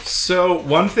So,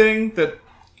 one thing that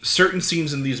certain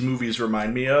scenes in these movies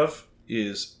remind me of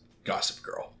is Gossip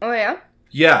Girl. Oh, yeah?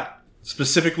 Yeah.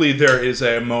 Specifically, there is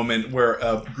a moment where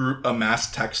a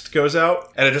mass text goes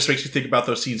out, and it just makes me think about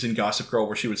those scenes in Gossip Girl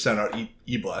where she would send out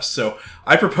e-bless. So,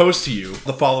 I propose to you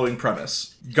the following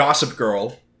premise. Gossip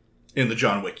Girl in the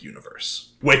John Wick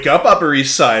universe. Wake up, Upper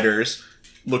East Siders.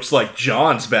 Looks like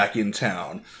John's back in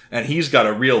town, and he's got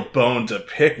a real bone to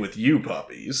pick with you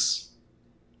puppies.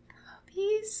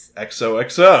 Puppies?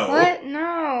 XOXO. What?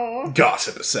 No.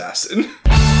 Gossip Assassin.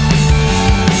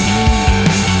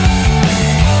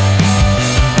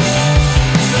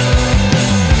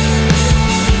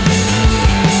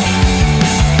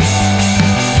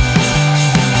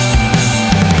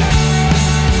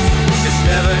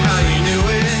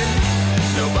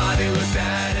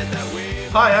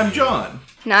 Hi, I'm John.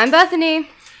 No, I'm Bethany.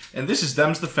 And this is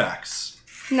Them's the Facts.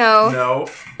 No. No.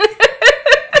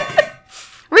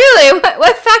 Really?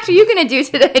 What fact are you going to do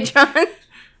today, John?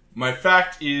 My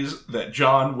fact is that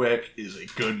John Wick is a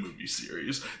good movie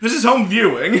series. This is home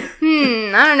viewing.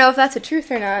 I don't know if that's the truth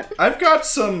or not. I've got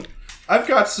some...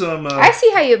 I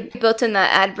see how you built in that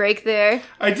ad break there.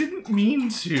 I didn't mean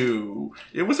to.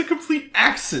 It was a complete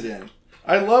accident.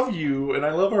 I love you, and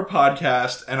I love our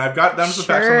podcast, and I've got Them's the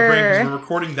Facts on the brain because we're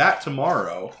recording that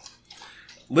tomorrow.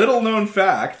 Little known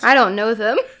fact. I don't know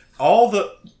them.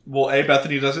 A,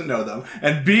 Bethany doesn't know them,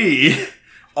 and B,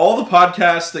 all the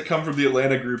podcasts that come from the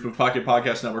Atlanta group of Pocket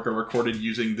Podcast Network are recorded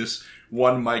using this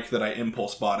one mic that I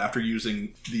impulse bought after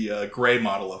using the gray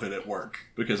model of it at work,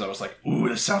 because I was like, ooh,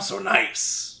 this sounds so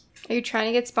nice. Are you trying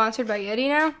to get sponsored by Yeti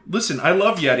now? Listen, I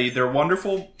love Yeti. They're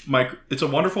wonderful. It's a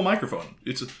wonderful microphone.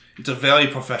 It's a very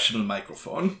professional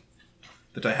microphone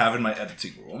that I have in my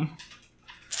editing room.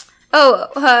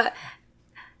 Oh,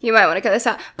 you might want to cut this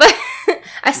out. But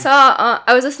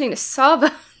I was listening to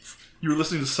Sawbones. You were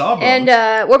listening to Sawbones?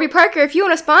 And Warby Parker, if you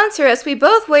want to sponsor us, we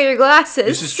both wear your glasses.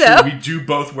 This is true. We do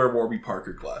both wear Warby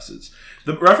Parker glasses.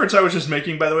 The reference I was just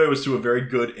making, by the way, was to a very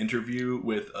good interview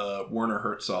with Werner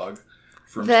Herzog.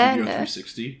 From Studio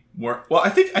 360. Well, I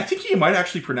think he might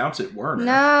actually pronounce it Werner.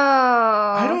 No.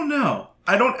 I don't know.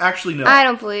 I don't actually know. I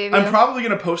don't believe you. I'm probably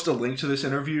going to post a link to this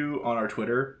interview on our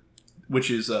Twitter, which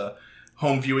is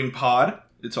Home Viewing Pod.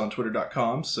 It's on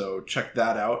twitter.com, so check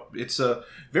that out. It's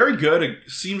very good. It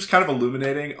seems kind of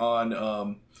illuminating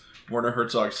on Werner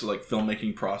Herzog's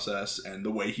filmmaking process and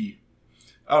the way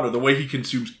he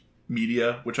consumes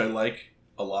media, which I like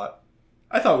a lot.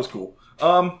 I thought it was cool.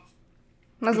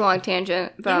 That was a long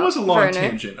tangent about Werner. It was a long Werner.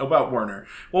 tangent about Werner.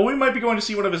 Well, we might be going to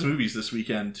see one of his movies this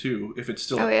weekend, too. If it's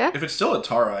still If it's still at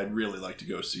Tara, I'd really like to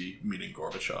go see Meeting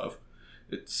Gorbachev.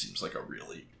 It seems like a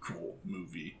really cool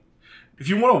movie. If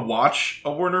you want to watch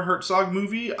a Werner Herzog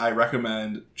movie, I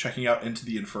recommend checking out Into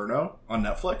the Inferno on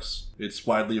Netflix. It's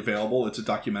widely available. It's a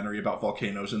documentary about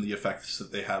volcanoes and the effects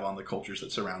that they have on the cultures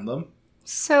that surround them.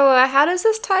 So, how does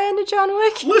this tie into John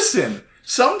Wick? Listen!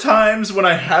 Sometimes when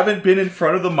I haven't been in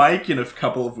front of the mic in a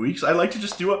couple of weeks, I like to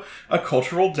just do a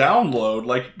cultural download,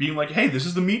 like being like, hey, this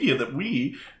is the media that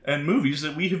and movies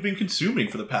that we have been consuming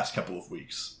for the past couple of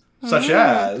weeks. Such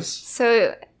as...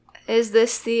 So, is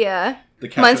this the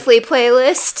monthly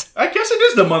playlist? I guess it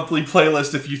is the monthly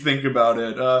playlist if you think about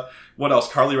it. What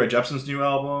else? Carly Rae Jepsen's new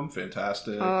album.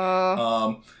 Fantastic.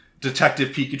 Detective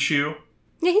Pikachu.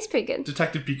 Yeah, he's pretty good.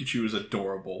 Detective Pikachu is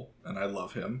adorable, and I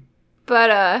love him.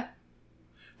 But,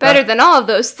 better than all of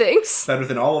those things. Better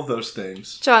than all of those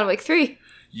things. John Wick 3.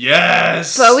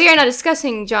 Yes! But we are not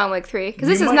discussing John Wick 3, because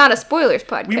this is not a spoilers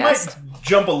podcast. We might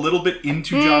jump a little bit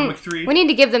into John Wick 3. We need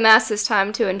to give the masses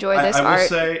time to enjoy this art. I will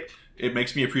say, it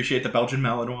makes me appreciate the Belgian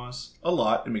Malinois a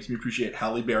lot. It makes me appreciate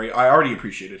Halle Berry. I already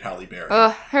appreciated Halle Berry. Oh,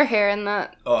 her hair in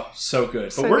that. Oh, so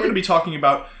good. But we're going to be talking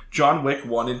about John Wick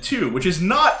 1 and 2, which is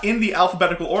not in the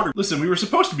alphabetical order. Listen, we were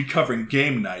supposed to be covering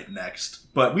Game Night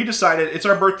next, but we decided it's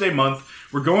our birthday month.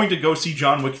 We're going to go see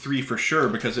John Wick 3 for sure,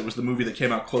 because it was the movie that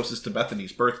came out closest to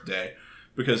Bethany's birthday.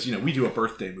 Because, we do a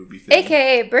birthday movie thing.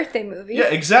 AKA birthday movie. Yeah,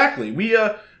 exactly.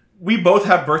 We both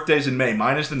have birthdays in May.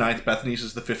 Mine is the 9th, Bethany's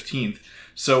is the 15th.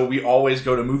 So we always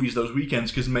go to movies those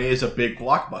weekends because May is a big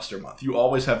blockbuster month. You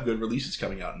always have good releases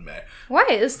coming out in May. Why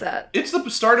is that? It's the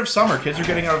start of summer. Kids are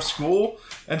getting out of school,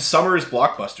 and summer is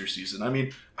blockbuster season. I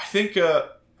mean, I think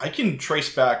I can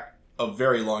trace back a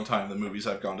very long time the movies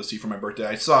I've gone to see for my birthday.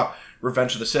 I saw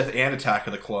Revenge of the Sith and Attack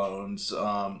of the Clones.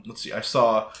 Let's see, I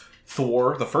saw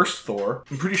Thor, the first Thor.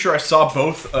 I'm pretty sure I saw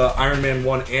both Iron Man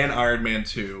 1 and Iron Man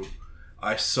 2.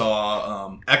 I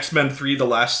saw X-Men 3, The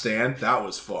Last Stand. That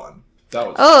was fun.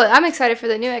 Oh, I'm excited for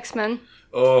the new X-Men.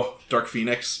 Oh, Dark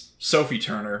Phoenix. Sophie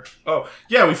Turner. Oh,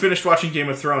 yeah, we finished watching Game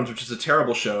of Thrones, which is a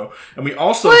terrible show. And we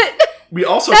also... What? We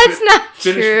also That's not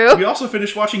true. We also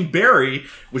finished watching Barry,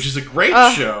 which is a great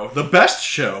show. The best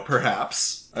show,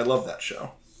 perhaps. I love that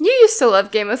show. You used to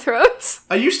love Game of Thrones.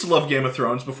 I used to love Game of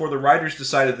Thrones before the writers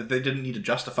decided that they didn't need to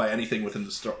justify anything within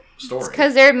the story.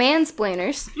 Because they're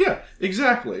mansplainers. Yeah,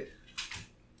 exactly.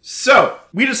 So,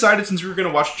 we decided since we were going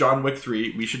to watch John Wick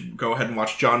 3, we should go ahead and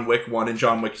watch John Wick 1 and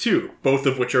John Wick 2, both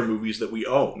of which are movies that we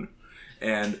own.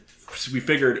 And so we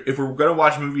figured if we're going to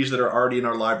watch movies that are already in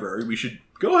our library, we should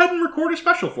go ahead and record a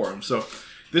special for them. So,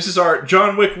 this is our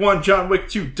John Wick 1, John Wick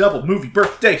 2 double movie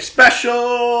birthday special!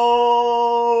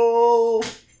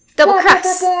 Double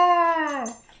cross.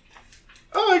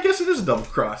 Oh, I guess it is a double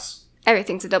cross.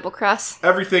 Everything's a double cross.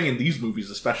 Everything in these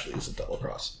movies especially is a double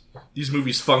cross. These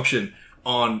movies function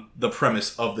on the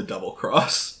premise of the double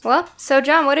cross. Well, so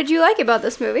John, what did you like about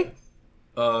this movie?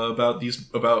 About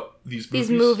these movies?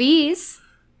 These movies?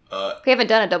 We haven't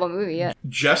done a double movie yet.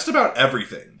 Just about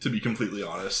everything, to be completely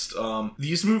honest.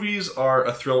 These movies are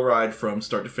a thrill ride from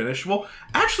start to finish. Well,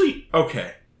 actually,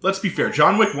 okay, let's be fair.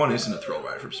 John Wick 1 isn't a thrill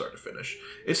ride from start to finish.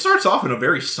 It starts off in a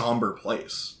very somber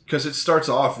place. Because it starts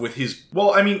off with his...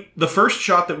 Well, I mean, the first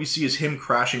shot that we see is him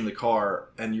crashing the car,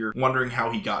 and you're wondering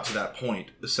how he got to that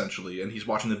point, essentially. And he's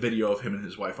watching the video of him and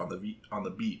his wife on the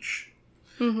beach.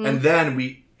 Mm-hmm. And then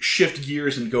we shift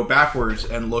gears and go backwards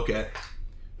and look at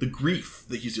the grief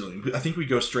that he's dealing with. I think we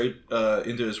go straight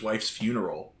into his wife's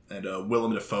funeral, and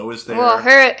Willem Dafoe is there. Well, him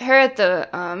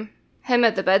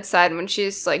at the bedside when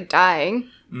she's, like, dying.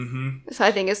 Mm-hmm. So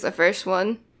I think it's the first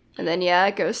one. And then, yeah,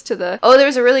 it goes to the... Oh,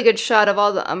 there's a really good shot of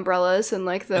all the umbrellas and,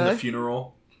 like, the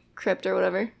funeral. Crypt or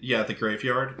whatever. Yeah, the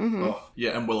graveyard. Mm-hmm. Oh,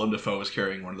 yeah, and Willem Dafoe is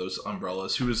carrying one of those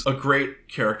umbrellas, who is a great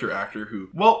character actor who...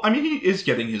 Well, I mean, he is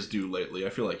getting his due lately. I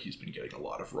feel like he's been getting a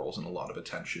lot of roles and a lot of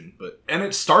attention. And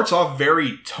it starts off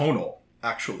very tonal,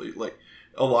 actually. Like,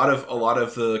 a lot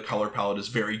of the color palette is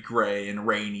very gray and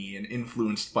rainy and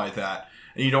influenced by that.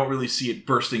 And you don't really see it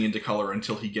bursting into color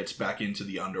until he gets back into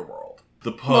the underworld.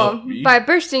 The puppy. Well, by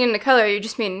bursting into color, you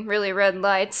just mean really red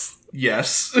lights.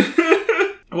 Yes.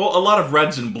 Well, a lot of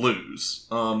reds and blues.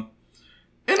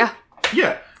 Yeah.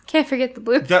 Can't forget the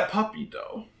blue. That puppy,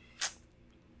 though.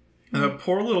 And that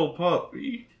poor little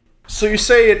puppy. So you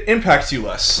say it impacts you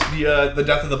less. The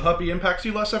death of the puppy impacts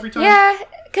you less every time? Yeah,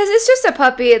 because it's just a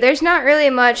puppy. There's not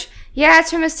really much... Yeah,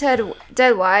 it's from his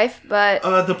dead wife, but...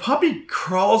 The puppy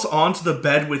crawls onto the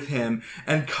bed with him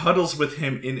and cuddles with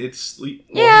him in its sleep.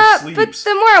 Yeah, but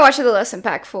the more I watch it, the less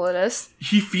impactful it is.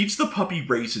 He feeds the puppy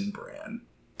Raisin Bran.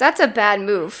 That's a bad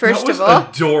move, first of all. That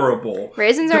was adorable.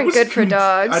 Raisins aren't good for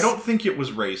dogs. I don't think it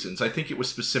was raisins. I think it was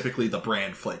specifically the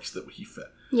bran flakes that he fed.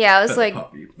 Yeah, it was like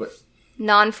puppy, but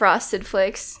non-frosted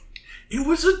flakes. It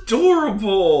was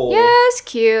adorable. Yeah, it's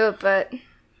cute, but...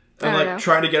 And, like,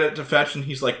 trying to get it to fetch, and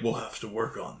he's like, we'll have to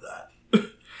work on that.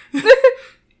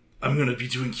 I'm going to be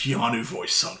doing Keanu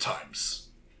voice sometimes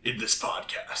in this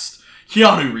podcast.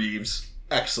 Keanu Reeves.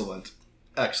 Excellent.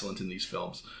 Excellent in these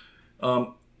films.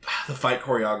 The fight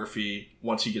choreography,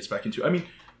 once he gets back into... I mean,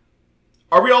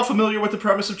 are we all familiar with the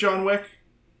premise of John Wick?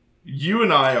 You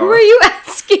and I are. Who are you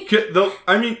asking?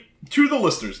 To the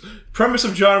listeners, premise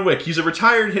of John Wick, he's a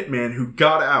retired hitman who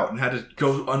got out and had to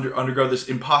go undergo this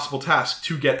impossible task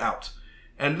to get out.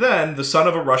 And then, the son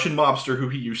of a Russian mobster who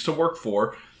he used to work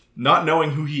for, not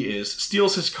knowing who he is,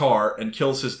 steals his car and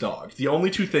kills his dog. The only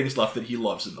two things left that he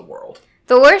loves in the world.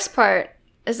 The worst part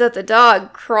is that the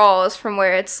dog crawls from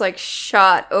where it's, like,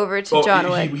 shot over to John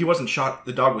Wick. He wasn't shot,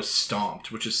 the dog was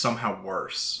stomped, which is somehow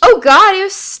worse. Oh god, he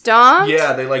was stomped?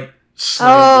 Yeah, they, like,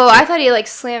 slammed I thought he, like,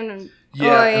 slammed him.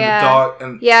 Yeah, and the dog,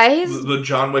 and he's... the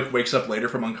John Wick wakes up later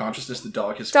from unconsciousness, the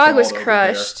dog was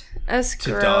crushed. That's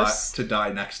gross. To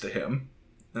die next to him.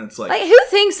 And it's like... who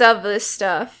thinks of this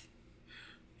stuff?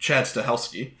 Chad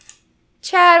Stahelski.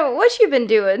 Chad, what you been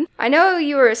doing? I know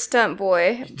you were a stunt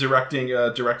boy. Directing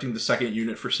the second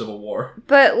unit for Civil War.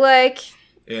 But, like...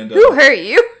 And who hurt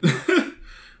you?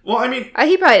 Well, I mean...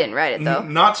 he probably didn't write it, though.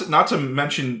 Not to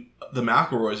mention... the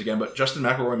McElroys again, but Justin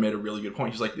McElroy made a really good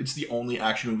point. He's like, it's the only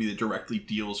action movie that directly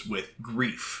deals with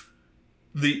grief.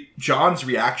 John's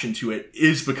reaction to it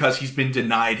is because he's been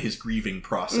denied his grieving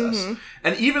process. Mm-hmm.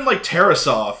 And even like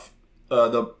Tarasov,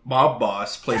 the mob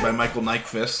boss, played by Michael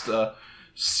Nyqvist,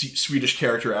 Swedish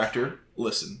character actor.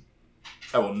 Listen,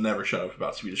 I will never shut up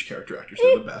about Swedish character actors.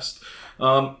 They're the best.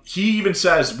 He even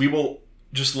says, we will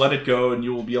just let it go and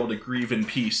you will be able to grieve in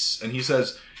peace. And he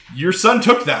says, your son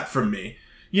took that from me.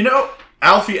 You know,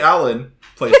 Alfie Allen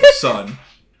plays the son,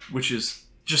 which is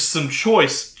just some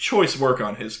choice work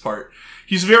on his part.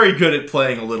 He's very good at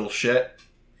playing a little shit.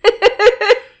 No,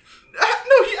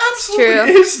 he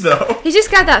absolutely is, though. He's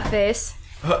just got that face.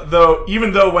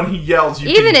 Even though when he yells,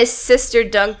 even his sister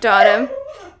dunked on him.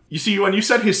 You see, when you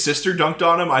said his sister dunked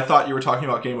on him, I thought you were talking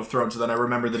about Game of Thrones, and then I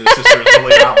remembered that his sister is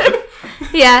Lily Allen.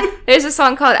 Yeah, there's a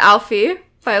song called Alfie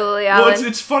by Lily Allen. Well,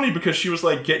 it's funny because she was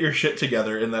like, get your shit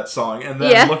together in that song, and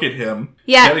then look at him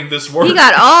getting this work. He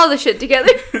got all the shit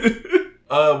together.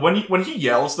 When he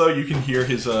yells, though, you can hear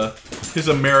his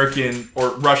American or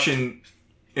Russian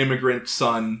immigrant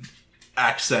son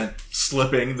accent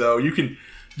slipping, though. You can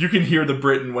hear the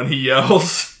Briton when he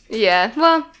yells. Yeah,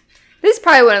 well, this is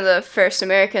probably one of the first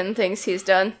American things he's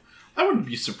done. I wouldn't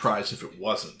be surprised if it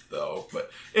wasn't, though.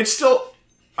 But it's still...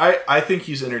 I think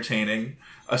he's entertaining,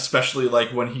 especially like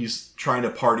when he's trying to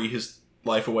party his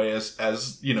life away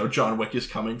as you know, John Wick is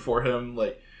coming for him.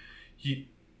 Like, he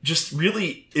just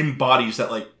really embodies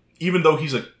that, like, even though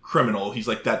he's a criminal, he's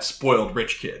like that spoiled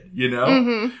rich kid, you know?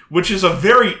 Mm-hmm. Which is a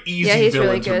very easy villain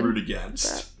really to root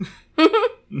against.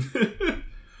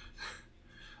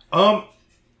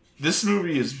 This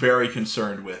movie is very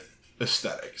concerned with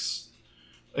aesthetics.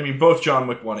 I mean, both John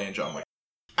Wick 1 and John Wick.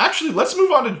 Actually, let's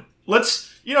move on to...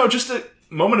 just a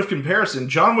moment of comparison.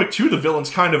 John Wick 2, the villain's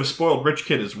kind of a spoiled rich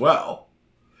kid as well.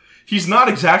 He's not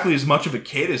exactly as much of a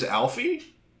kid as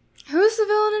Alfie. Who's the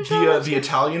villain in John Wick? The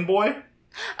Italian boy.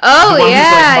 Oh, the one who's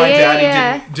like, my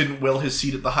daddy didn't will his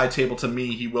seat at the high table to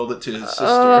me. He willed it to his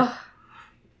sister.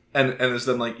 And is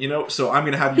then like, so I'm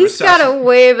going to have you assassinate. He's got a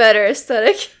way better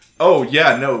aesthetic. Oh,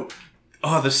 yeah, no.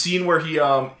 Oh, the scene where he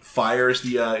fires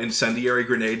the incendiary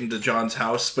grenade into John's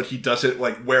house, but he does it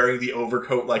like wearing the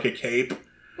overcoat like a cape.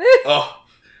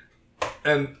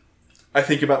 And I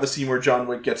think about the scene where John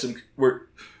Wick gets him... where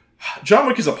John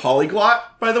Wick is a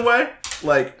polyglot, by the way.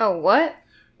 Like... Oh, what?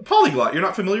 A polyglot. You're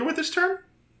not familiar with this term?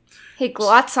 He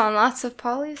glots on lots of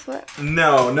polys? What?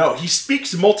 No. He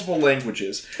speaks multiple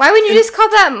languages. Why wouldn't you just call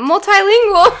that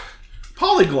multilingual?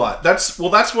 Polyglot. That's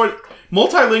what...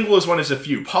 Multilingual is when it's a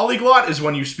few. Polyglot is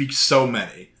when you speak so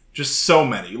many. Just so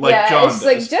many. Like John does.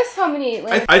 Like, just how many...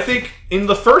 I think in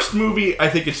the first movie, I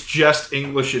think it's just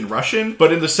English and Russian.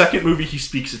 But in the second movie, he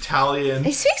speaks Italian.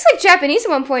 He speaks, like, Japanese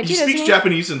at one point, too, He speaks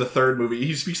Japanese in the third movie.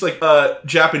 He speaks, like,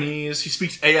 Japanese. He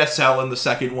speaks ASL in the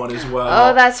second one as well.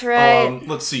 Oh, that's right.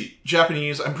 Let's see.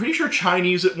 Japanese. I'm pretty sure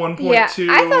Chinese at one point, too.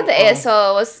 I thought the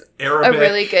ASL was Arabic. a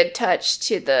really good touch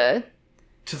to the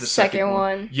second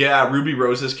one. Yeah, Ruby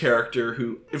Rose's character,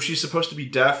 who, if she's supposed to be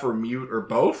deaf or mute or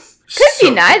both... Could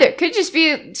be neither. Could just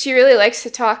be she really likes to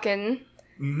talk in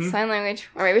sign language.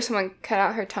 Or maybe someone cut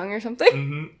out her tongue or something.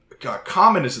 Mm-hmm. God,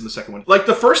 Common is in the second one. Like,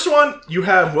 the first one, you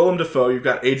have Willem Dafoe, you've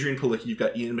got Adrian Palicki, you've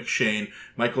got Ian McShane,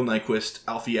 Michael Nyqvist,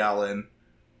 Alfie Allen,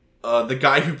 the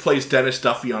guy who plays Dennis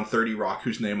Duffy on 30 Rock,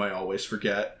 whose name I always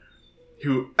forget,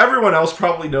 who everyone else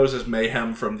probably knows as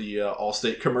Mayhem from the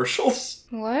Allstate commercials.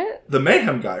 What? The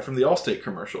Mayhem guy from the Allstate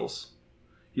commercials.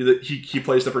 He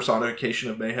plays the personification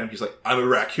of Mayhem. He's like, I'm a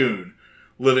raccoon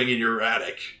living in your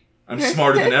attic. I'm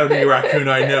smarter than any raccoon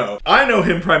I know. I know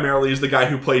him primarily as the guy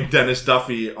who played Dennis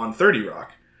Duffy on 30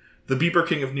 Rock. The Beeper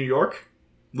King of New York,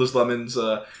 Liz Lemon's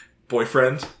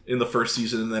boyfriend in the first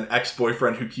season, and then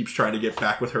ex-boyfriend who keeps trying to get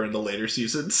back with her in the later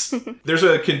seasons. There's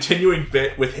a continuing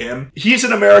bit with him. He's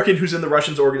an American who's in the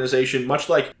Russians organization, much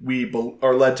like we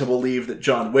are led to believe that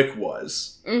John Wick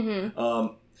was.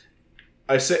 Mm-hmm.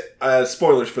 I say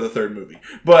spoilers for the third movie,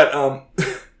 but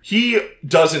he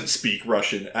doesn't speak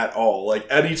Russian at all. Like,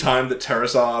 any time that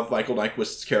Tarasov, Michael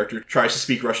Nyqvist's character, tries to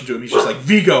speak Russian to him, he's just like,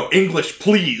 Vigo, English,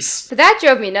 please. But that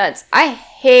drove me nuts. I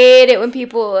hate it when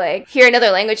people like hear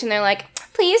another language and they're like,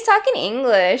 please talk in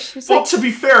English. It's well, to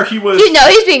be fair, he was...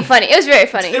 he's being funny. It was very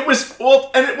funny. It was,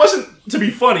 and it wasn't to be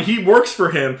funny. He works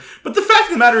for him. But the fact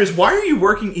of the matter is, why are you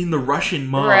working in the Russian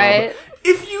mob? Right.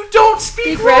 If you don't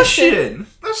speak Russian.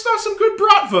 That's not some good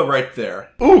bratva right there.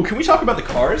 Ooh, can we talk about the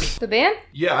cars? The band?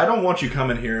 Yeah, I don't want you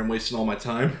coming here and wasting all my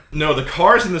time. No, the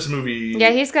cars in this movie... Yeah,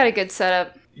 he's got a good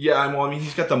setup. Yeah, well, I mean,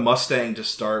 he's got the Mustang to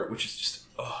start, which is just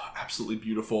absolutely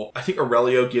beautiful. I think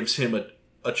Aurelio gives him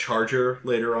a Charger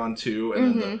later on, too.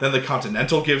 And then the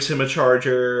Continental gives him a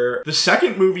Charger. The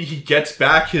second movie, he gets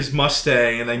back his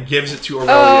Mustang and then gives it to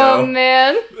Aurelio. Oh,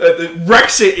 man.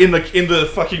 Wrecks it in the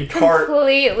fucking cart.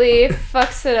 Completely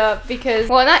fucks it up because...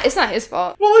 Well, it's not his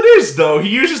fault. Well, it is, though. He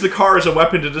uses the car as a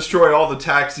weapon to destroy all the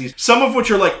taxis. Some of which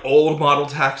are, like, old model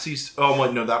taxis. Oh,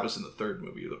 wait, no, that was in the third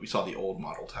movie that we saw the old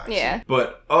model taxi. Yeah.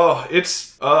 But,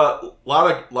 it's a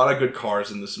lot of good cars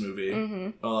in this movie.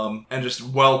 Mm-hmm. And just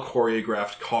well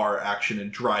choreographed car action and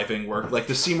driving work. Like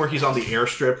the scene where he's on the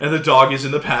airstrip and the dog is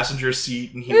in the passenger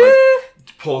seat and he like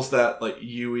pulls that like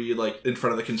Yui like in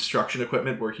front of the construction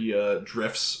equipment where he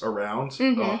drifts around.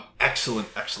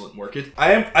 Excellent work.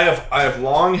 I have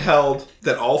long held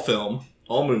that all film,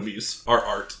 All movies are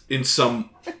art in some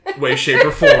way, shape,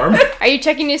 or form. Are you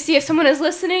checking to see if someone is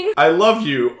listening? I love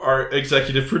you, our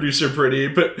executive producer, Brittany,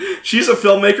 but she's a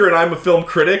filmmaker and I'm a film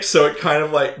critic, so it kind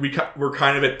of like, we're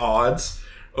kind of at odds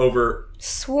over...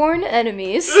 Sworn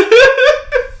enemies.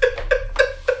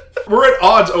 We're at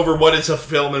odds over what is a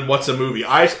film and what's a movie.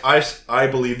 I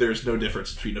believe there's no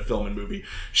difference between a film and movie.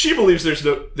 She believes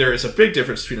there is a big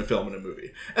difference between a film and a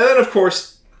movie. And then, of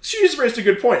course... She's raised a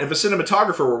good point. If a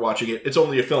cinematographer were watching it, it's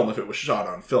only a film if it was shot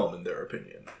on film, in their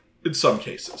opinion. In some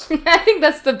cases. I think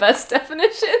that's the best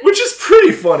definition. Which is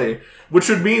pretty funny. Which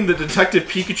would mean that Detective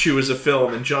Pikachu is a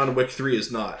film and John Wick 3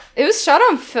 is not. It was shot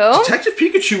on film? Detective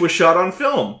Pikachu was shot on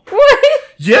film. What?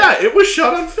 Yeah, it was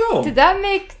shot on film. Did that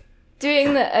make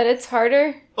doing the edits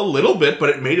harder? A little bit, but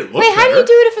it made it look better. Wait, how do you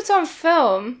do it if it's on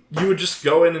film? You would just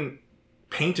go in and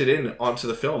paint it in onto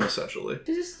the film, essentially.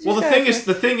 Well, the thing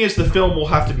is, the film will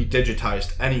have to be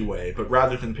digitized anyway, but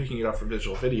rather than picking it up from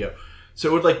digital video, so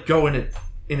it would like go in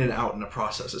and out in a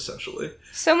process, essentially.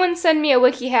 Someone send me a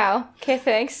WikiHow. Okay,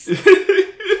 thanks.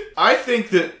 I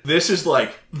think that this is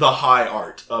like the high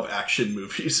art of action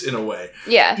movies in a way.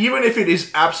 Yeah. Even if it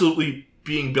is absolutely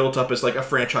being built up as like a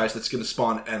franchise that's going to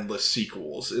spawn endless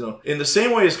sequels, you know, in the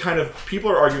same way as kind of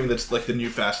people are arguing that it's like the new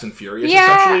Fast and Furious. Yeah,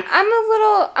 essentially. I'm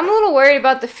a little worried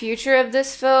about the future of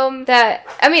this film. That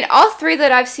I mean, all three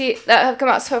that I've seen that have come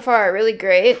out so far are really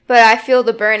great, but I feel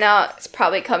the burnout is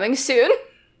probably coming soon.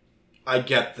 I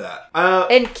get that.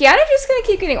 And Keanu's just gonna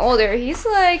keep getting older. He's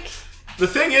like. The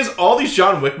thing is, all these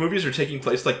John Wick movies are taking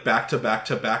place like back to back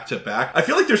to back to back. I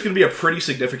feel like there's going to be a pretty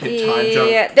significant time jump.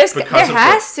 Yeah, there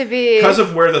has to be because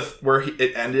of where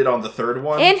it ended on the third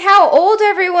one, and how old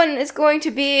everyone is going to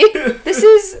be. This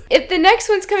is if the next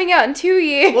one's coming out in 2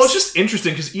 years. Well, it's just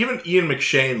interesting because even Ian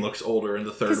McShane looks older in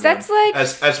the third one. That's like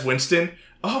as Winston.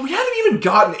 Oh, we haven't even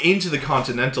gotten into the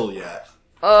Continental yet.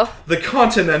 Oh, the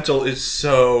Continental is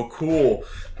so cool.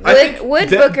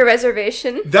 Would book a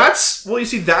reservation. That's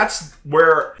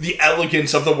where the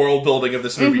elegance of the world building of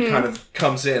this movie kind of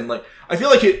comes in. Like, I feel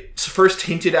like it's first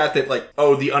hinted at that, like,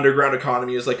 oh, the underground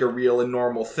economy is like a real and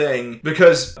normal thing.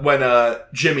 Because when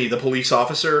Jimmy, the police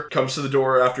officer, comes to the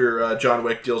door after John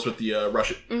Wick deals with the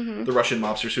Russian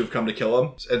mobsters who have come to kill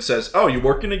him, and says, "Oh, you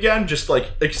working again?" Just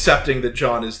like accepting that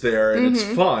John is there and it's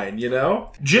fine, you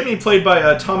know. Jimmy, played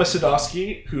by Thomas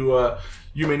Sadoski, who.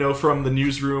 You may know from The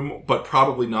Newsroom, but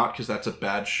probably not, because that's a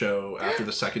bad show after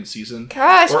the second season.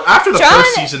 Gosh. Or after the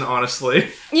first season, honestly.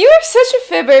 You are such a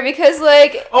fibber, because,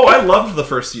 like... Oh, I loved the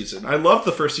first season. I loved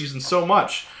the first season so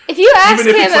much. If you ask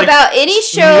him about any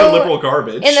show... neoliberal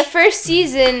garbage. In the first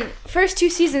two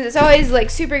seasons, it's always, like,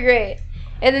 super great.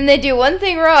 And then they do one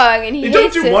thing wrong, and he hates it. They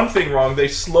don't do one thing wrong. They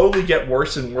slowly get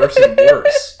worse and worse and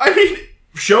worse. I mean...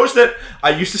 Shows that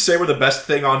I used to say were the best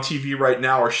thing on TV right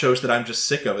now are shows that I'm just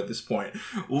sick of at this point.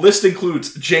 List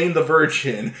includes Jane the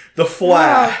Virgin, The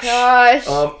Flash.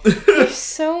 Oh, gosh. You're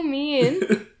so mean.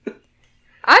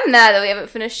 I'm mad that we haven't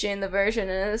finished Jane the Virgin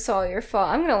and it's all your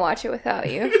fault. I'm going to watch it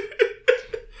without you.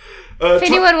 If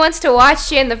anyone wants to watch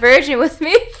Jane the Virgin with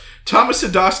me... Thomas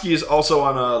Sadoski is also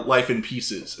on Life in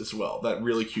Pieces as well. That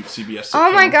really cute CBS sitcom.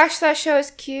 Oh my gosh, that show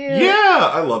is cute. Yeah,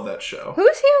 I love that show. Who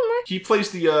is he on Life? He plays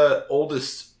the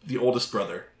oldest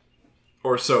brother.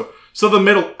 Or so the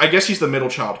middle, I guess he's the middle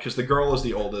child because the girl is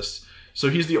the oldest. So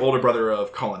he's the older brother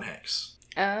of Colin Hanks.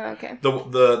 Oh, okay.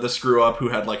 The screw up who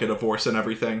had like a divorce and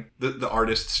everything. The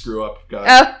artist screw up guy.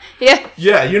 Oh, yeah.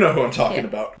 Yeah, you know who I'm talking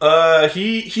about.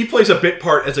 He plays a bit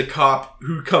part as a cop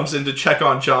who comes in to check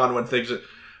on John when things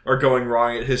are going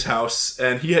wrong at his house,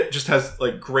 and he just has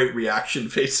like great reaction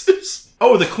faces.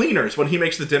 Oh, the cleaners, when he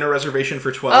makes the dinner reservation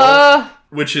for 12,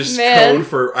 which is code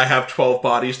for I have 12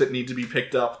 bodies that need to be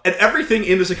picked up. And everything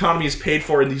in this economy is paid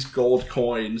for in these gold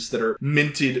coins that are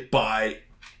minted by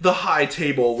the High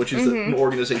Table, which is an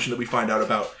organization that we find out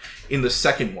about in the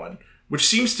second one, which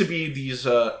seems to be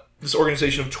this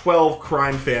organization of 12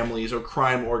 crime families or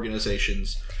crime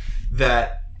organizations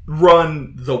that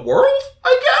run the world,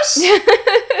 I guess?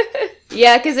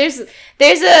 Yeah, because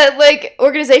there's a like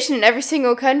organization in every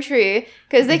single country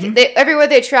because they everywhere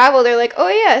they travel they're like, oh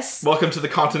yes, welcome to the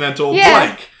Continental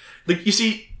blank. Like, you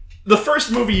see, the first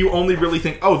movie you only really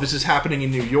think, oh, this is happening in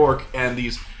New York, and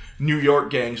these New York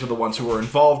gangs are the ones who are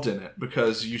involved in it,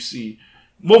 because you see,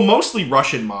 well, mostly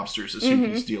Russian mobsters is who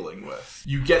he's dealing with.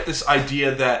 You get this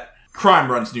idea that crime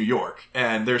runs New York,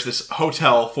 and there's this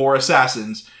hotel for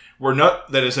assassins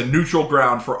that is a neutral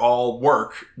ground for all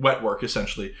work, wet work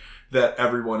essentially, that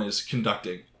everyone is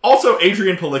conducting. Also,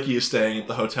 Adrian Palicki is staying at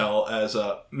the hotel as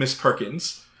Miss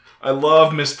Perkins. I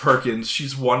love Miss Perkins.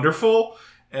 She's wonderful,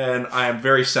 and I am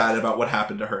very sad about what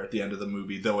happened to her at the end of the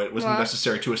movie, though it wasn't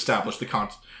necessary to establish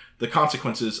the the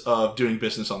consequences of doing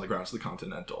business on the grounds of the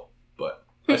Continental. But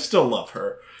I still love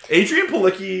her. Adrianne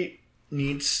Palicki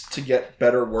needs to get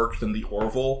better work than the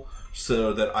Orville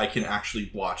so that I can actually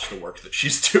watch the work that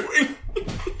she's doing.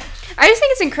 I just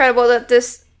think it's incredible that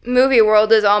this movie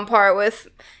world is on par with,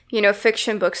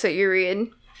 fiction books that you read.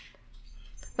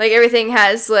 Like, everything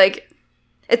has, like...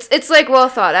 It's like, well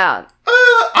thought out.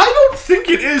 I don't think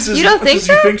it is as you don't much think as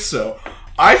so? you think so.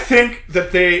 I think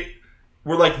that they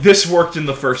were like, this worked in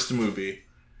the first movie.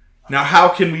 Now, how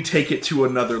can we take it to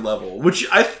another level? Which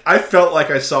I felt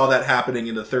like I saw that happening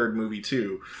in the third movie,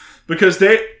 too. Because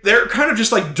they're kind of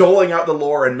just, like, doling out the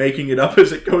lore and making it up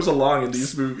as it goes along in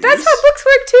these movies. That's how books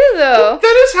work, too, though.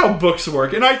 That is how books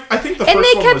work. And I think the first one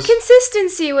was... And they kept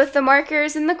consistency with the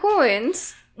markers and the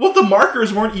coins. Well, the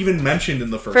markers weren't even mentioned in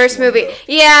the first movie. Though.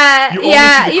 Yeah,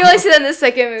 you only see that in the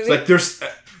second movie. It's like, there's...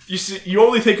 You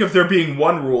only think of there being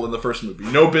one rule in the first movie.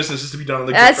 No business is to be done on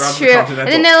the That's true. the Continental.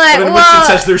 And then they're like, and then well...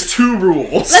 Winston says there's 2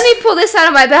 rules. Let me pull this out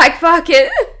of my back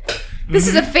pocket. This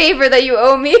is a favor that you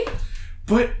owe me.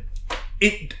 But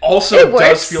it also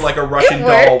does feel like a Russian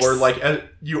doll where, like,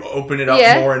 you open it up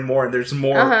more and more, and there's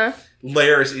more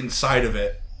layers inside of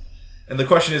it. And the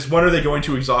question is, when are they going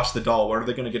to exhaust the doll? When are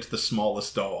they going to get to the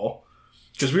smallest doll?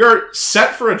 Because we are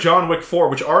set for a John Wick 4,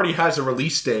 which already has a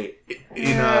release date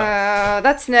in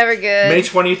that's never good. May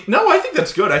 20th. No, I think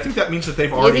that's good. I think that means that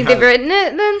they've already. You think they've written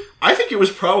it then? I think it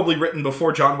was probably written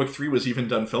before John Wick 3 was even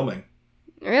done filming.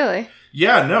 Really?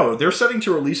 Yeah, no, they're setting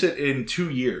to release it in 2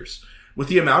 years. With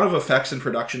the amount of effects and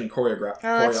production and choreography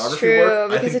that's true,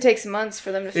 work, because it takes months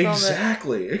for them to film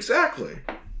it. Exactly.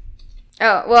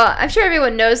 Oh, well, I'm sure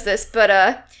everyone knows this, but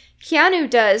Keanu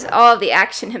does all of the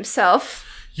action himself.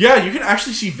 Yeah, you can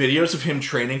actually see videos of him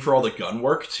training for all the gun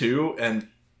work, too, and,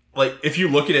 like, if you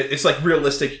look at it, it's, like,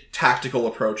 realistic, tactical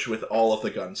approach with all of the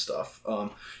gun stuff.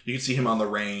 You can see him on the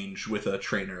range with a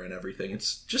trainer and everything.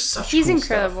 It's just such He's cool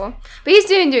incredible. stuff. But he's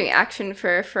been doing action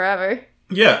for forever.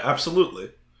 Yeah,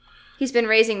 absolutely. He's been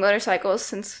raising motorcycles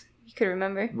since you could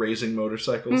remember. Raising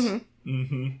motorcycles?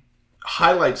 Mm-hmm.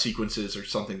 Highlight sequences are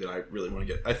something that I really want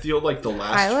to get. I feel like the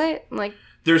last... Highlight? Like...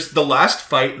 There's the last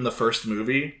fight in the first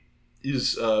movie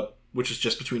is which is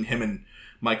just between him and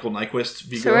Michael Nyqvist.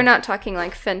 Viggo. So we're not talking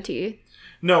like Fenty.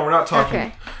 No, we're not talking.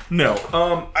 Okay.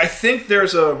 No, I think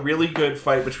there's a really good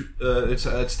fight between.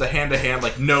 It's the hand-to-hand,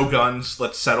 like no guns.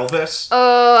 Let's settle this.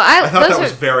 Oh, I thought that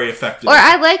was very effective. Or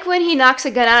I like when he knocks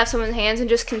a gun out of someone's hands and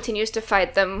just continues to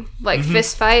fight them, like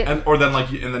fist fight. And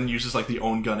then uses like the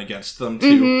own gun against them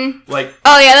too. Like.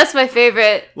 Oh yeah, that's my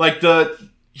favorite. Like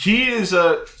he is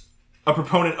a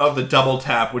proponent of the double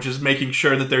tap, which is making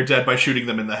sure that they're dead by shooting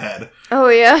them in the head. Oh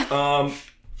yeah.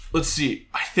 Let's see.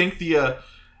 I think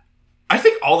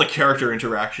all the character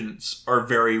interactions are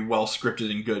very well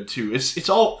scripted and good too. It's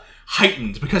all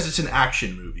heightened because it's an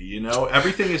action movie, you know?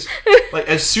 Everything is like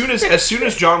as soon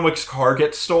as John Wick's car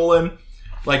gets stolen,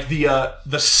 like the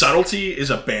subtlety is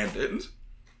abandoned.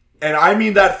 And I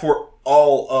mean that for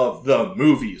all of the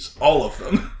movies, all of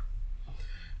them.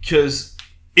 Cuz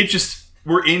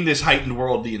we're in this heightened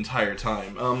world the entire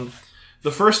time.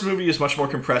 The first movie is much more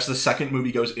compressed. The second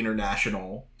movie goes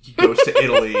international. He goes to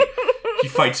Italy. He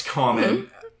fights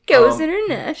Common. Goes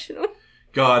international.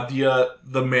 God,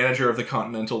 the manager of the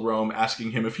Continental Rome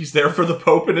asking him if he's there for the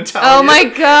Pope in Italian. Oh my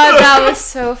god, that was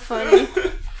so funny.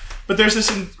 But there's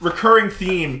this recurring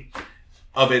theme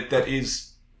of it that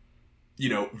is,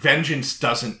 vengeance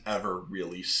doesn't ever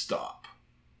really stop.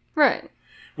 Right.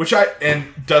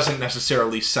 And doesn't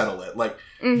necessarily settle it. Like,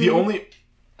 the only...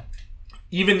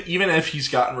 Even if he's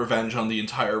gotten revenge on the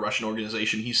entire Russian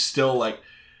organization, he's still, like,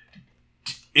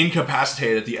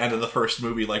 incapacitated at the end of the first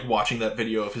movie, like, watching that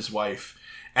video of his wife.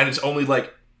 And it's only,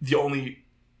 like, the only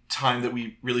time that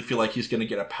we really feel like he's going to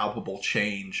get a palpable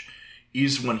change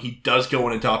is when he does go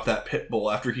and adopt that pit bull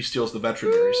after he steals the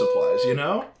veterinary supplies, you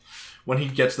know? When he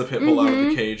gets the pit bull out of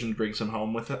the cage and brings him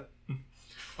home with it.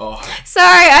 Oh.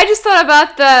 Sorry, I just thought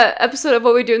about the episode of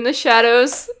What We Do in the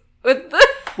Shadows with the...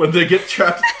 When they get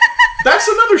trapped... That's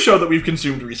another show that we've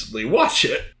consumed recently. Watch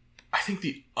it. I think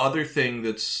the other thing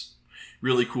that's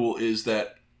really cool is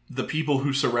that the people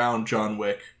who surround John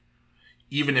Wick,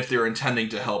 even if they're intending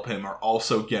to help him, are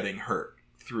also getting hurt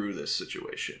through this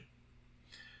situation.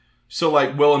 So,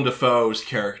 like, Willem Dafoe's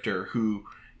character, who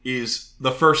is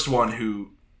the first one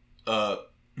who,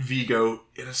 Viggo...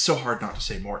 It is so hard not to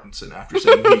say Mortensen after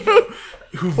saying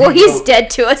Viggo. He's dead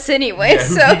to us anyway,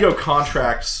 who Viggo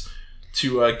contracts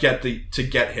to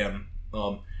get him.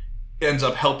 Ends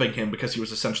up helping him because he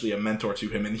was essentially a mentor to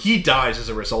him, and he dies as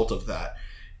a result of that.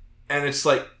 And it's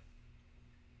like,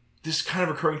 this kind of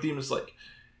recurring theme is like,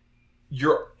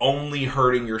 you're only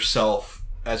hurting yourself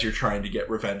as you're trying to get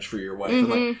revenge for your wife.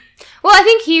 Mm-hmm. And like, well, I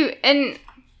think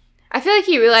I feel like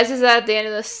he realizes that at the end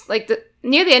of this, like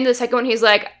near the end of the second one, he's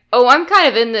like, oh, I'm kind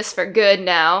of in this for good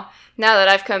now that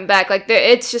I've come back. Like,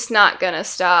 it's just not gonna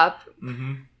stop.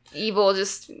 mm-hmm. Evil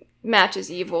just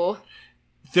matches evil.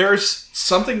 There's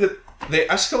something that they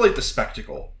escalate the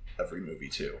spectacle every movie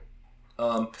too.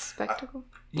 Spectacle?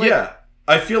 Yeah.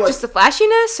 I feel like... Just the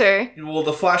flashiness, or? Well,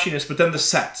 the flashiness, but then the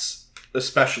sets,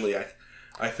 especially,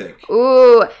 I think.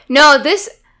 Ooh. No, this...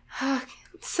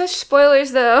 such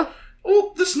spoilers, though.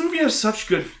 Well, this movie has such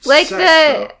good like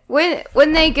sets,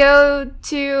 when they go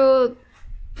to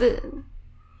the...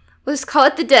 let's call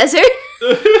it the desert.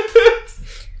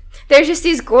 There's just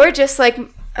these gorgeous, like...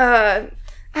 I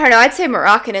don't know, I'd say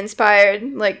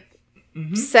Moroccan-inspired, like,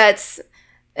 sets.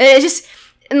 And it just...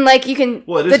 And, like, you can...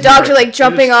 Well, the dogs are, like,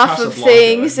 jumping off of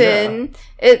things, and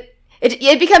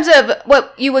it becomes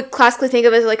what you would classically think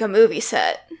of as, like, a movie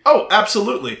set. Oh,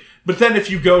 absolutely. But then if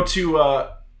you go to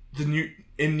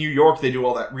in New York, they do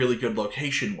all that really good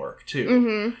location work,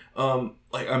 too. Mm-hmm.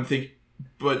 Like, I'm thinking...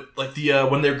 But, like,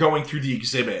 when they're going through the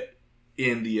exhibit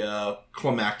in the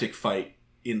climactic fight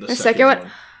in the second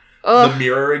one. The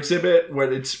mirror exhibit,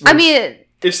 it's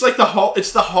like the hall...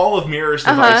 It's the Hall of Mirrors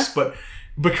device, but...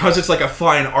 Because it's like a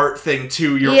fine art thing,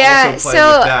 too, you're also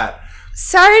playing with that.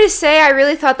 Sorry to say, I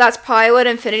really thought that's probably what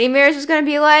Infinity Mirrors was going to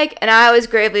be like, and I was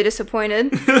gravely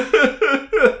disappointed.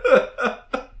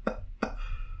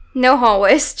 No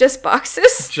hallways, just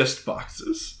boxes. Just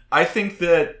boxes. I think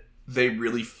that they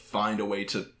really find a way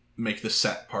to make the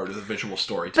set part of the visual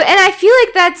storytelling. And I feel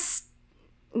like that's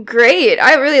great.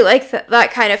 I really like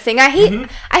that kind of thing. I hate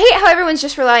how everyone's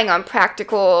just relying on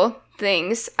practical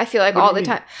things, I feel like, all the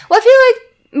time. Well, I feel like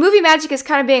movie magic is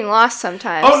kind of being lost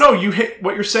sometimes. Oh, no,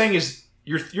 what you're saying is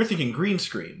you're thinking green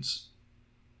screens.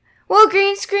 Well,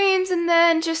 green screens, and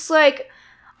then just, like,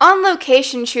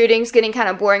 on-location shooting's getting kind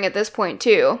of boring at this point,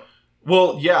 too.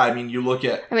 Well, yeah, I mean, you look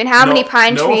at... I mean, how many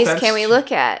pine trees can we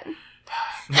look at?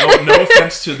 No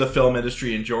offense to the film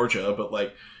industry in Georgia, but,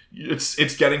 like,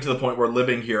 it's getting to the point where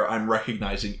living here, I'm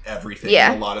recognizing everything.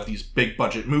 Yeah. In a lot of these big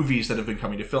budget movies that have been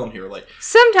coming to film here, like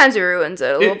sometimes it ruins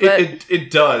it a little bit.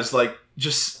 It does. Like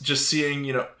just seeing,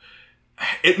 it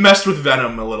messed with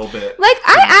Venom a little bit. Like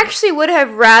I actually would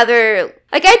have rather,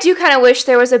 like I do kind of wish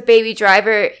there was a Baby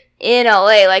Driver in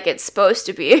LA like it's supposed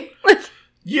to be.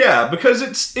 Yeah, because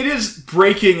it is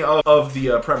breaking of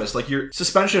the premise. Like your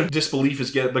suspension of disbelief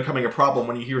is becoming a problem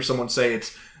when you hear someone say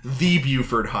it's the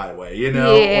Buford Highway, Yeah.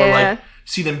 Or like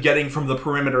see them getting from the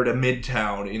perimeter to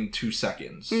Midtown in 2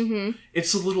 seconds. Mm-hmm.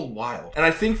 It's a little wild. And I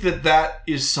think that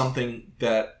is something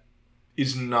that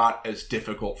is not as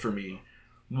difficult for me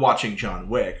watching John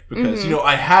Wick because,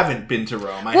 I haven't been to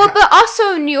Rome. But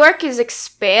also New York is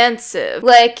expansive.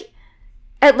 Like,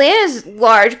 Atlanta's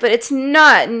large, but it's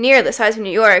not near the size of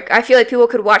New York. I feel like people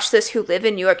could watch this who live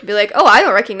in New York and be like, oh, I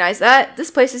don't recognize that.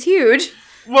 This place is huge.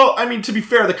 Well, I mean, to be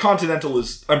fair, the Continental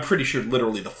is, I'm pretty sure,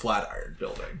 literally the Flatiron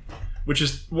Building, which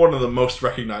is one of the most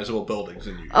recognizable buildings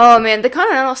in New York. Oh, man, the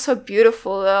Continental is so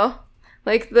beautiful, though.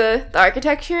 Like, the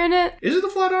architecture in it. Is it the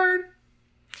Flatiron?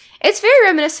 It's very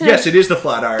reminiscent Yes, it is the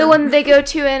Flatiron. The one they go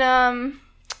to in,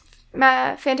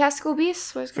 Fantastical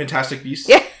Beasts? Fantastic Beasts?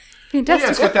 Yeah. Well, yeah,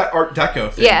 it's got that Art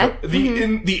Deco thing. Yeah.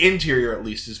 The interior, at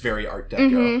least, is very Art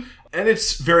Deco. And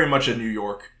it's very much a New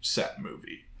York set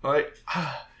movie. Like,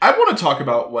 I want to talk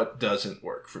about what doesn't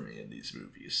work for me in these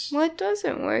movies. What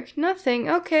doesn't work? Nothing.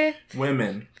 Okay.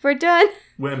 Women. We're done.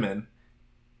 Women.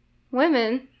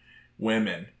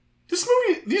 These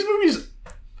movies,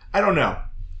 I don't know.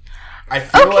 I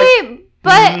feel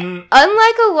but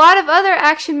unlike a lot of other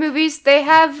action movies, they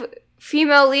have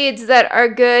female leads that are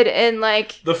good in,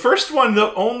 like... The first one,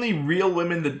 the only real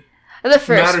women that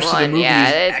matters to the movie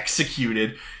is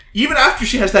executed. Even after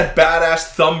she has that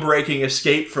badass thumb-breaking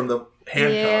escape from the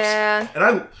handcuffs.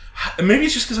 Yeah. And maybe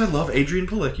it's just because I love Adrienne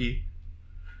Palicki.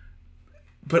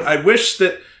 But I wish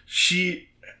that she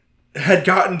had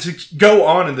gotten to go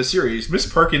on in the series.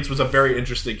 Miss Perkins was a very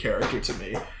interesting character to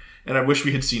me. And I wish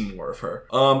we had seen more of her.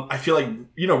 I feel like,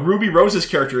 Ruby Rose's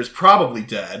character is probably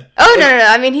dead. Oh, no.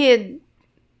 I mean,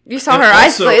 you saw her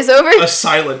eyes glaze over. A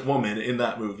silent woman in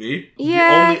that movie.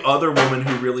 Yeah. The only other woman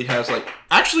who really has,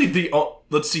 actually,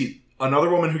 let's see. Another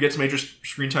woman who gets major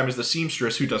screen time is the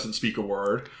seamstress, who doesn't speak a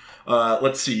word.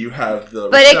 Let's see. You have the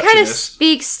But it kind of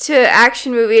speaks to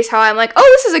action movies, how I'm like,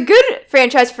 oh, this is a good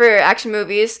franchise for action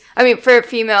movies. I mean, for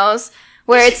females.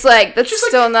 Where it's like, that's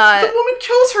still not... The woman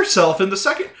kills herself in the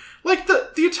second... Like, the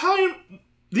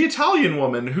Italian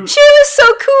woman who... She was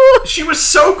so cool! She was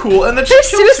so cool, and then she Her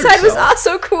kills herself. suicide was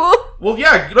also cool. Well,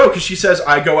 yeah, because she says,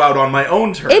 I go out on my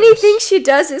own terms. Anything she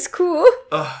does is cool.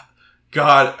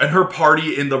 God, and her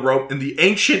party in the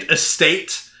ancient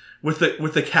estate with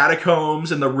the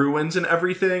catacombs and the ruins and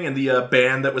everything, and the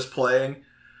band that was playing.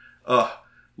 A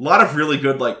lot of really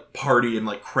good like party and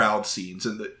like crowd scenes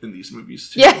in these movies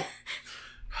too. Yeah.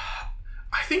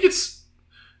 I think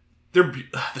the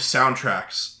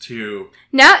soundtracks too.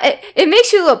 Now it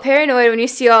makes you a little paranoid when you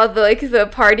see all the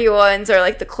party ones or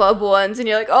like the club ones, and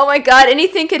you're like, oh my god,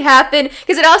 anything could happen.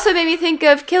 Because it also made me think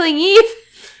of Killing Eve.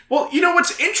 Well, you know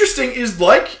what's interesting is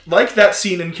like that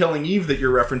scene in Killing Eve that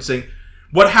you're referencing.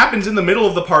 What happens in the middle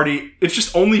of the party? It's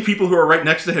just only people who are right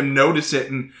next to him notice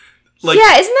it, and like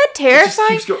yeah, isn't that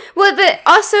terrifying? Well, but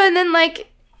also, and then like.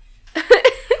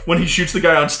 When he shoots the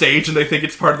guy on stage and they think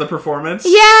it's part of the performance.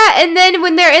 Yeah, and then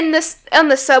when they're on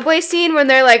the subway scene when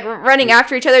they're like running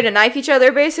after each other to knife each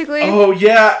other, basically. Oh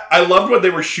yeah, I loved when they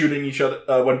were shooting each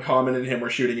other. When Common and him were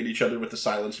shooting at each other with the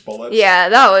silenced bullets. Yeah,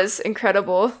 that was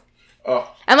incredible.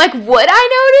 Oh. I'm like, would I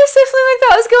notice if something like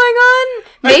that was going on?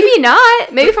 Maybe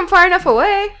not. Maybe from far enough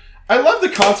away. I love the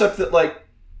concept that like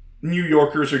New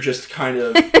Yorkers are just kind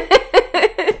of.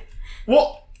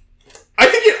 Well. I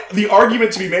think the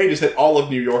argument to be made is that all of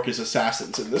New York is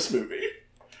assassins in this movie.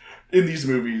 In these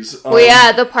movies. Well,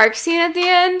 yeah, the park scene at the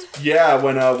end. Yeah,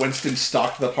 when Winston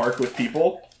stalked the park with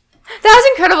people. That was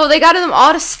incredible. They got them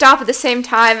all to stop at the same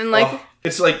time and like... Oh,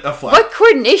 it's like a flash. What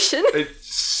coordination?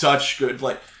 It's such good.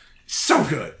 Like, so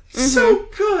good. Mm-hmm. So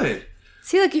good.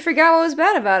 See, look, you forgot what was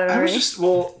bad about it already.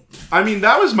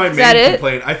 That was my main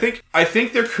complaint. I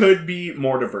think there could be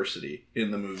more diversity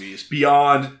in the movies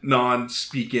beyond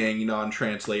non-speaking,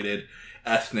 non-translated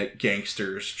ethnic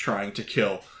gangsters trying to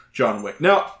kill John Wick.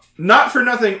 Now, not for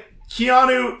nothing,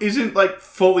 Keanu isn't like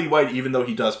fully white, even though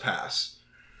he does pass.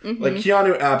 Mm-hmm. Like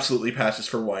Keanu absolutely passes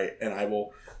for white, and I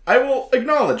will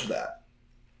acknowledge that.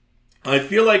 I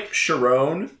feel like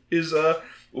Sharon is a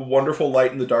wonderful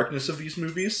light in the darkness of these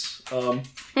movies,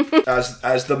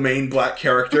 as the main black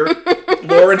character.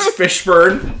 Lawrence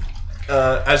Fishburne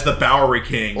as the Bowery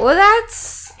King. Well,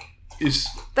 that's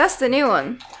the new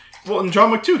one. Well, in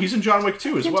John Wick 2, he's in John Wick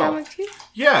 2 as well. John Wick 2?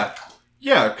 Yeah,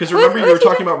 because remember you were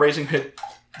talking about raising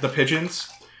the pigeons.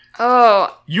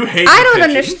 Oh, you hate. I don't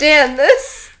understand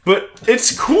this. But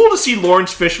it's cool to see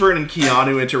Lawrence Fishburne and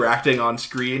Keanu interacting on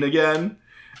screen again.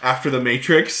 After The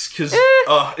Matrix, because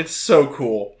it's so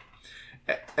cool.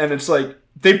 And it's like,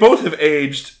 they both have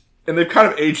aged, and they've kind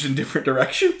of aged in different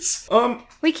directions.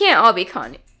 We can't all be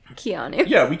Keanu.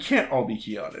 Yeah, we can't all be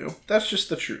Keanu. That's just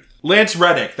the truth. Lance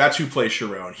Reddick, that's who plays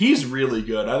Sharon. He's really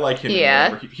good. I like him.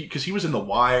 Yeah. Because he was in The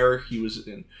Wire, he was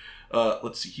in,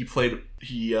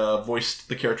 he voiced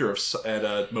the character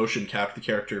and motion capped the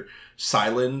character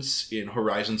Silence in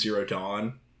Horizon Zero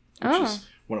Dawn, which is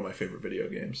one of my favorite video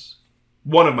games.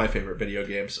 I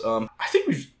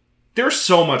think there's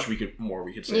so much we could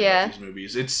say about these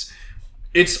movies.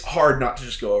 It's hard not to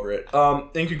just go over it.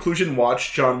 In conclusion,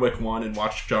 watch John Wick 1 and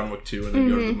watch John Wick 2 and then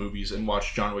go to the movies and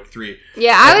watch John Wick 3.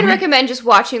 Yeah, I would recommend just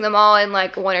watching them all in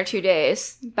like 1 or 2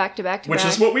 days, back to back to back. Which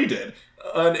is what we did.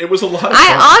 And it was a lot of fun.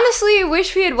 I honestly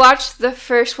wish we had watched the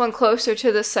first one closer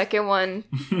to the second one.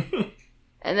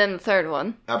 And then the third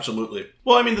one. Absolutely.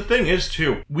 Well, I mean, the thing is,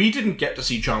 too, we didn't get to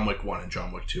see John Wick 1 and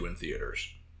John Wick 2 in theaters.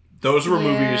 Those were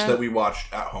movies that we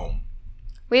watched at home.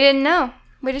 We didn't know.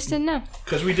 We just didn't know.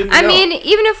 Because we didn't know. I mean,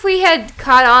 even if we had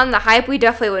caught on the hype, we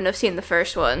definitely wouldn't have seen the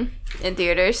first one in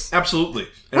theaters. Absolutely.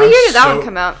 And what year did that one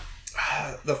come out?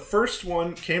 The first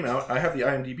one came out, I have the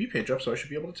IMDb page up, so I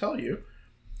should be able to tell you,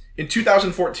 in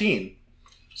 2014.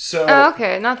 So. Oh,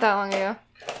 okay. Not that long ago.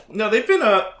 No, they've been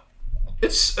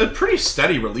it's a pretty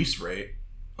steady release rate.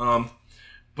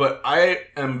 But I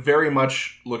am very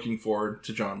much looking forward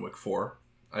to John Wick 4.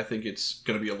 I think it's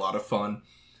going to be a lot of fun.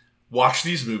 Watch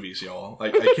these movies, y'all.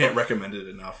 I can't recommend it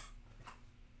enough.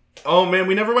 Oh, man,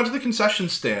 we never went to the concession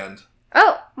stand.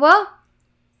 Oh, well.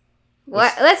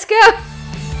 Let's go.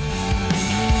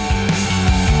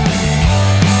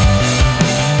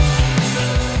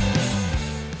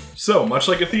 So, much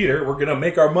like a theater, we're going to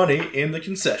make our money in the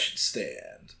concession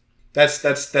stand.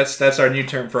 That's our new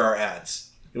term for our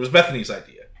ads. It was Bethany's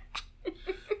idea.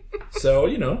 So,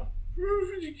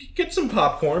 get some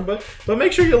popcorn, but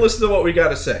make sure you listen to what we got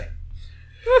to say.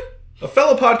 A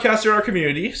fellow podcaster in our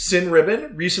community, Sin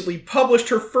Ribbon, recently published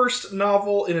her first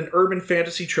novel in an urban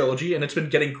fantasy trilogy, and it's been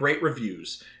getting great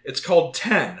reviews. It's called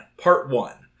 10, Part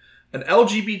 1. An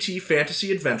LGBT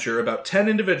fantasy adventure about 10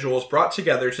 individuals brought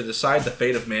together to decide the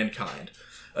fate of mankind.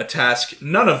 A task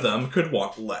none of them could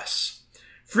want less.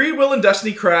 Free will and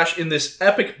destiny crash in this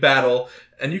epic battle,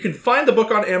 and you can find the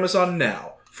book on Amazon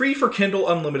now, free for Kindle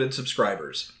Unlimited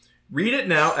subscribers. Read it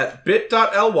now at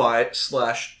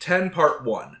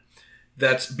bit.ly/10part1.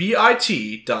 That's bit.ly/TEN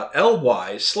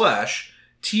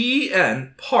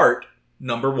part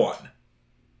number 1.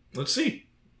 Let's see.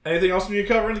 Anything else we need to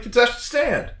cover in the contestant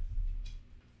stand?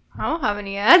 I don't have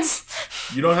any ads.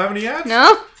 You don't have any ads?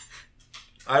 No.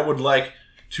 I would like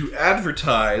to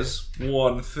advertise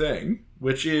one thing,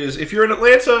 which is if you're in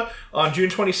Atlanta on June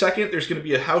 22nd, there's going to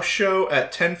be a house show at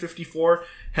 1054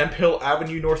 Hemp Hill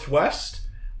Avenue Northwest.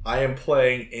 I am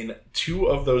playing in 2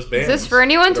 of those bands. Is this for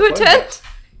anyone to attend?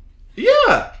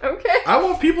 Yeah. Okay. I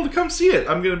want people to come see it.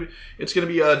 It's gonna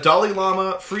be Dalai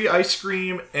Lama, Free Ice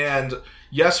Cream, and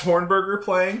Yes Hornberger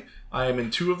playing. I am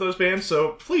in 2 of those bands,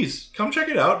 so please come check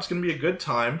it out. It's gonna be a good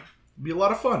time. It'll be a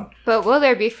lot of fun. But will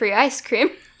there be free ice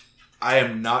cream? I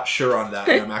am not sure on that,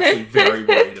 and I'm actually very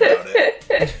worried about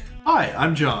it. Hi,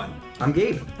 I'm John. I'm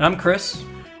Gabe. And I'm Chris.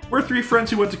 We're 3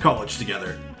 friends who went to college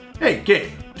together. Hey,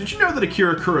 Gabe, did you know that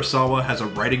Akira Kurosawa has a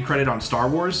writing credit on Star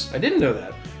Wars? I didn't know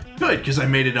that. Good, because I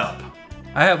made it up.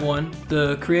 I have one.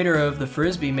 The creator of the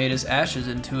Frisbee made his ashes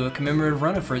into a commemorative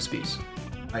run of Frisbees.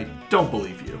 I don't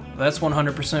believe you. That's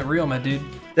 100% real, my dude.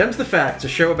 Them's the Facts, a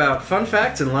show about fun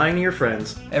facts and lying to your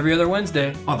friends. Every other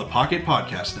Wednesday. On the Pocket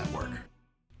Podcast Network.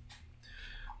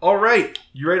 All right,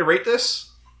 you ready to rate this?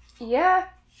 Yeah.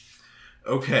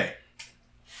 Okay.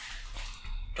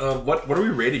 What are we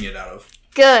rating it out of?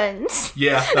 Guns.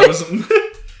 Yeah, that was...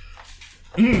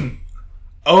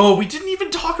 Oh, we didn't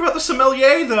even talk about the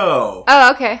sommelier, though.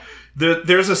 Oh, okay.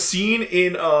 There's a scene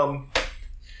in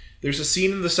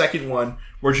the second one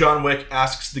where John Wick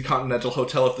asks the Continental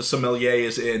Hotel if the sommelier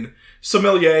is in.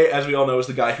 Sommelier, as we all know, is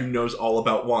the guy who knows all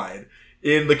about wine.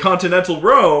 In the Continental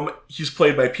Rome, he's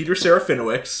played by Peter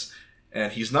Serafinowicz,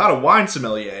 and he's not a wine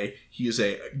sommelier, he is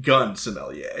a gun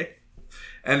sommelier.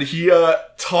 And he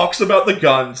talks about the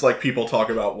guns like people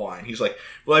talk about wine. He's like,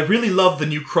 well, I really love the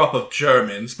new crop of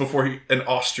Germans and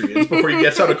Austrians before he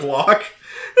gets out a Glock.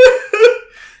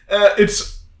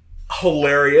 It's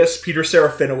hilarious. Peter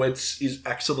Serafinowicz is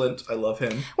excellent. I love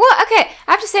him. Well, okay,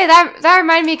 I have to say that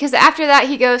reminded me because after that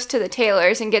he goes to the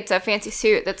tailor's and gets a fancy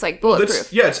suit that's like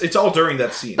bulletproof. It's all during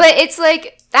that scene. But it's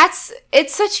like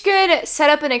it's such good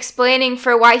setup and explaining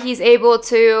for why he's able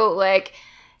to like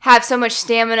have so much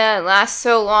stamina and last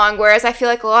so long, whereas I feel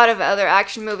like a lot of other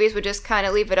action movies would just kind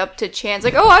of leave it up to chance.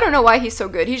 Like, oh, I don't know why he's so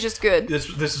good. He's just good. This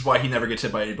is why he never gets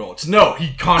hit by any bullets. No,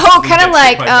 he constantly kind of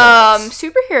like hit by bullets.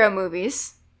 Superhero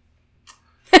movies.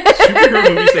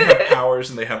 Superhero movies, they have powers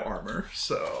and they have armor,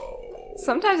 so...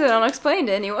 Sometimes they don't explain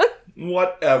to anyone.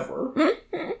 Whatever.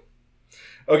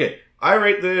 Okay, I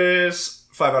rate this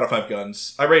 5 out of 5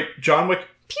 guns. I rate John Wick...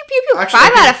 Pew, pew, pew. Actually,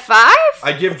 5 out of 5?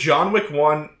 I give John Wick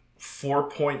 1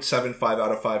 4.75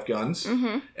 out of 5 guns.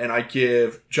 Mm-hmm. And I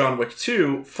give John Wick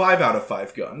 2 5 out of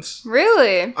 5 guns.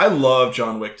 Really? I love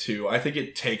John Wick 2. I think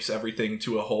it takes everything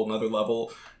to a whole nother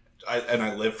level. And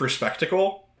I live for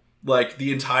spectacle. Like,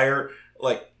 the entire...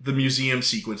 Like, the museum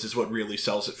sequence is what really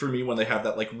sells it for me when they have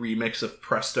that, like, remix of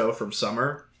Presto from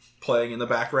Summer playing in the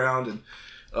background. And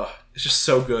it's just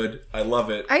so good. I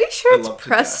love it. Are you sure it's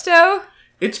Presto?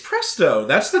 It's Presto.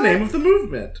 That's the name of the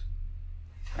movement.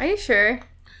 Are you sure?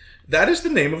 That is the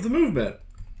name of the movement.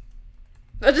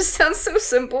 That just sounds so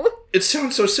simple. It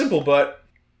sounds so simple, but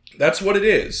that's what it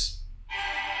is.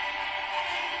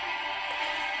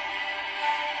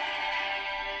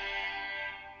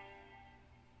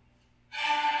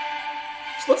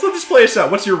 So let's let this play us out.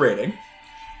 What's your rating?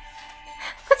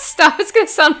 Stop, it's gonna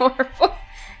sound horrible.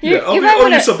 I'll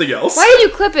do something else. Why did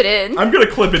you clip it in? I'm gonna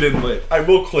clip it in lit. I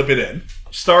will clip it in.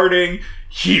 Starting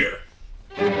here.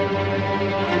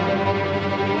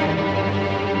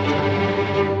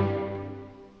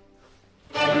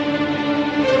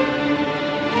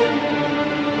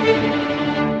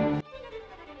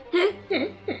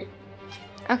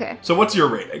 Okay. So what's your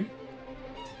rating?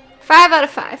 5 out of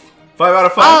 5. 5 out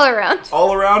of 5? All around.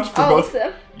 All around? For all both? Of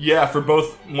them. Yeah, for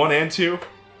both 1 and 2.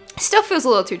 Still feels a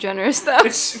little too generous, though.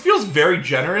 It feels very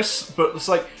generous, but it's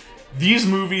like, these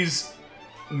movies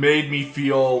made me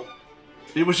feel...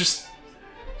 It was just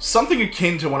something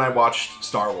akin to when I watched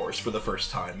Star Wars for the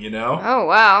first time, you know? Oh,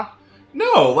 wow.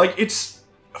 No, like, it's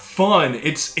fun.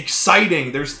 It's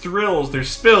exciting. There's thrills. There's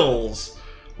spills.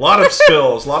 A lot of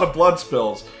spills. A lot of blood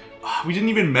spills. We didn't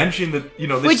even mention that, they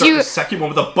start the second one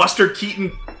with a Buster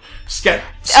Keaton sketch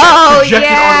projected on the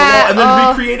wall and then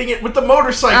recreating it with the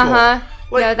motorcycle. Uh-huh.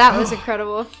 Like, no, that was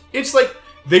incredible. It's like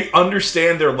they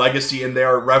understand their legacy and they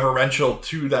are reverential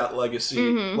to that legacy.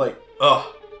 Mm-hmm. Like,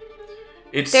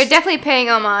 they're definitely paying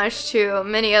homage to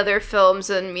many other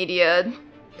films and media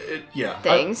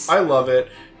things. I love it.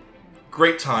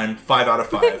 Great time. 5 out of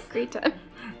 5. Great time.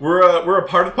 We're a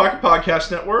part of the Pocket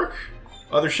Podcast Network.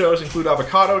 Other shows include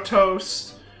Avocado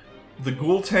Toast, The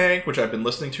Ghoul Tank, which I've been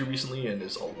listening to recently and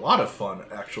is a lot of fun,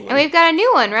 actually. And we've got a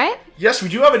new one, right? Yes, we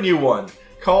do have a new one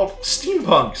called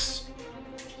Steampunks,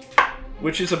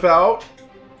 which is about...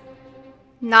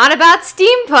 Not about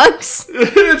steampunks.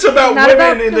 It's about Not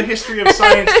women about in the history of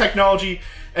science, technology,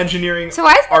 engineering, So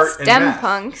why is art, it and STEM math.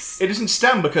 punks? It isn't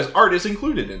STEM because art is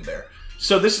included in there.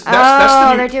 So that's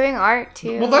the new... they're doing art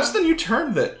too. Well, that's the new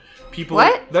term that people...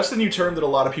 What? That's the new term that a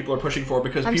lot of people are pushing for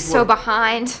because I'm people so are...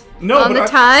 behind No, on but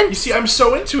the times. You see, I'm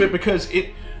so into it because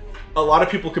a lot of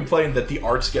people complain that the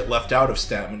arts get left out of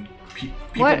STEM, and people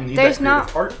What? need There's that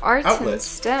creative not arts outlet. in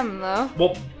STEM though.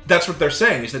 Well, that's what they're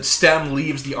saying, is that STEM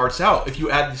leaves the arts out. If you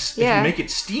add this, if you make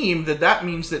it STEAM, then that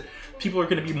means that people are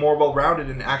going to be more well-rounded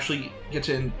and actually get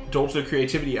to indulge their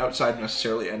creativity outside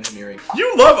necessarily engineering.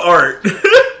 You love art!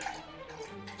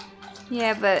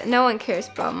 Yeah, but no one cares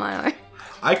about my art.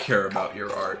 I care about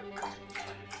your art.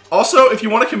 Also, if you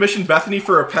want to commission Bethany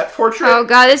for a pet portrait... Oh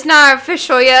god, it's not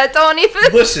official yet. Don't even...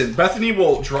 Listen, Bethany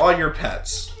will draw your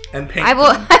pets and paint I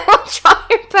will them. draw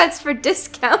your pets for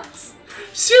discounts.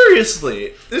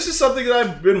 Seriously, this is something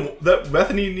that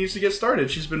Bethany needs to get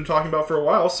started. She's been talking about for a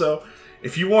while, so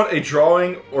if you want a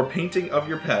drawing or painting of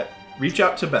your pet, reach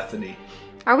out to Bethany.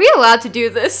 Are we allowed to do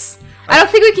this? I don't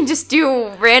think we can just do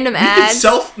random ads.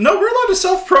 No, we're allowed to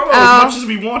self-promo as much as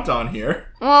we want on here.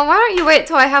 Well, why don't you wait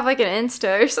till I have like an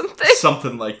Insta or something?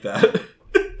 Something like that.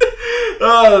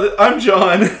 I'm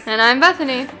John. And I'm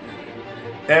Bethany.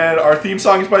 And our theme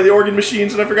song is by the Organ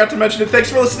Machines, and I forgot to mention it.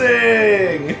 Thanks for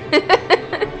listening!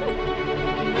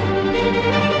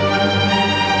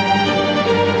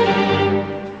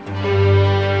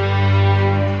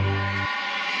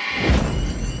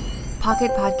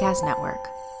 Pocket Podcast Network.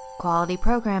 Quality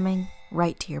programming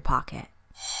right to your pocket.